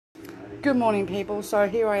Good morning, people. So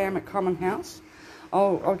here I am at Common House.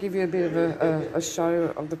 I'll give you a bit of a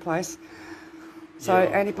show of the place. So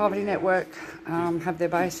Anti-Poverty Network have their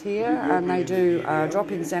base here, and they do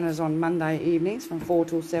drop-in centres on Monday evenings from 4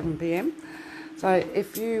 till 7 p.m. So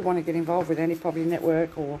if you want to get involved with Anti-Poverty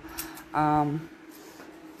Network or the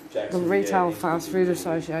Retail Fast Food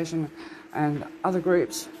Association and other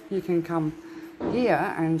groups, you can come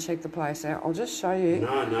here and check the place out. I'll just show you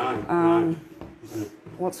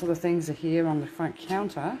what sort of things are here on the front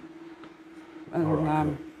counter.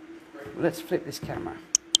 And let's flip this camera.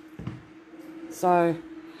 So,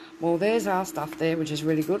 well, there's our stuff there, which is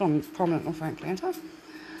really good, on prominent on the front counter.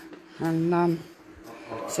 And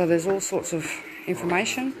so there's all sorts of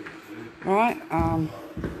information, right?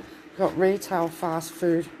 Got Retail Fast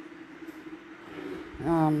Food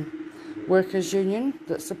Workers Union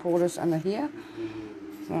that support us and are here.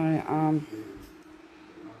 So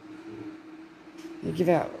they give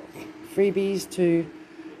out freebies to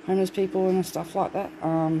homeless people and stuff like that.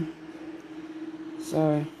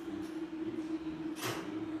 So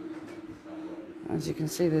as you can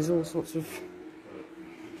see, there's all sorts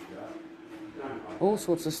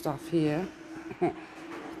of stuff here.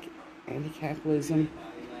 Anti-capitalism.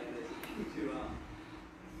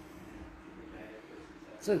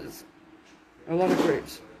 So there's a lot of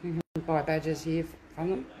groups. You can buy badges here from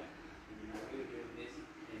them.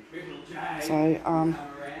 So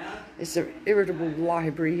it's an irritable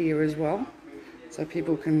library here as well, so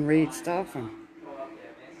people can read stuff.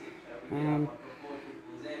 And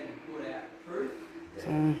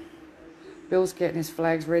so Bill's getting his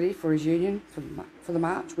flags ready for his union for the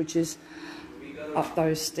march, which is up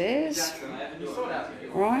those stairs,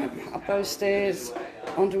 right, up those stairs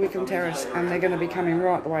onto Wickham Terrace, and they're going to be coming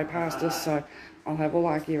right the way past us. So I'll have all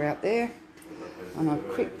our gear out there, and a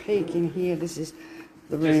quick peek in here. This is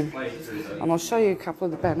the room, and I'll show you a couple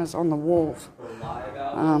of the banners on the walls.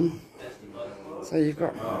 So you've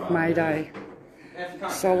got May Day,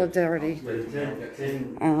 Solidarity,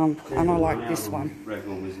 and I like this one.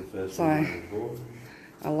 So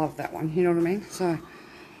I love that one, you know what I mean? So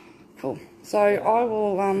cool. So I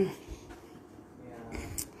will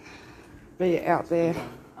be out there,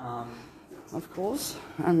 of course,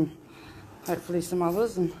 and hopefully some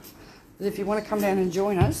others. And if you want to come down and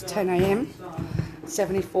join us, 10 a.m,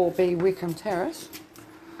 74B Wickham Terrace,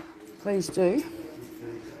 please do.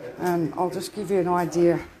 And I'll just give you an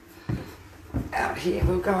idea out here.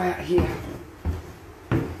 We'll go out here.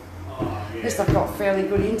 At least I've got fairly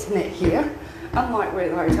good internet here, unlike where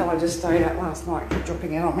the hotel I just stayed at last night kept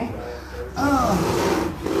dropping out on me.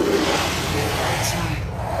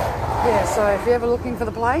 So if you're ever looking for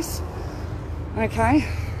the place, okay,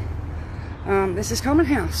 this is Common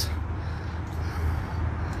House.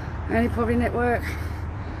 Anti-Poverty Network,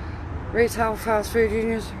 Retail Fast Food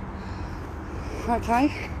Unions.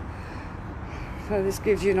 Okay, so this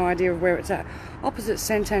gives you an idea of where it's at. Opposite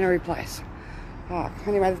Centenary Place Park.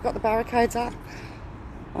 Anyway, they've got the barricades up.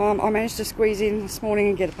 I managed to squeeze in this morning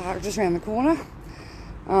and get a park just around the corner.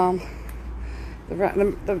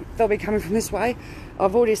 They'll be coming from this way.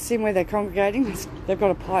 I've already seen where they're congregating. They've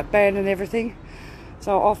got a pipe band and everything.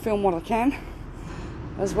 So I'll film what I can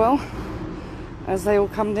as well as they all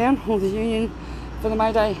come down, all the union for the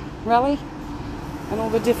May Day rally and all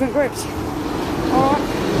the different groups. Alright,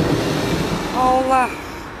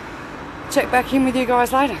 I'll check back in with you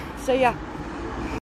guys later. See ya.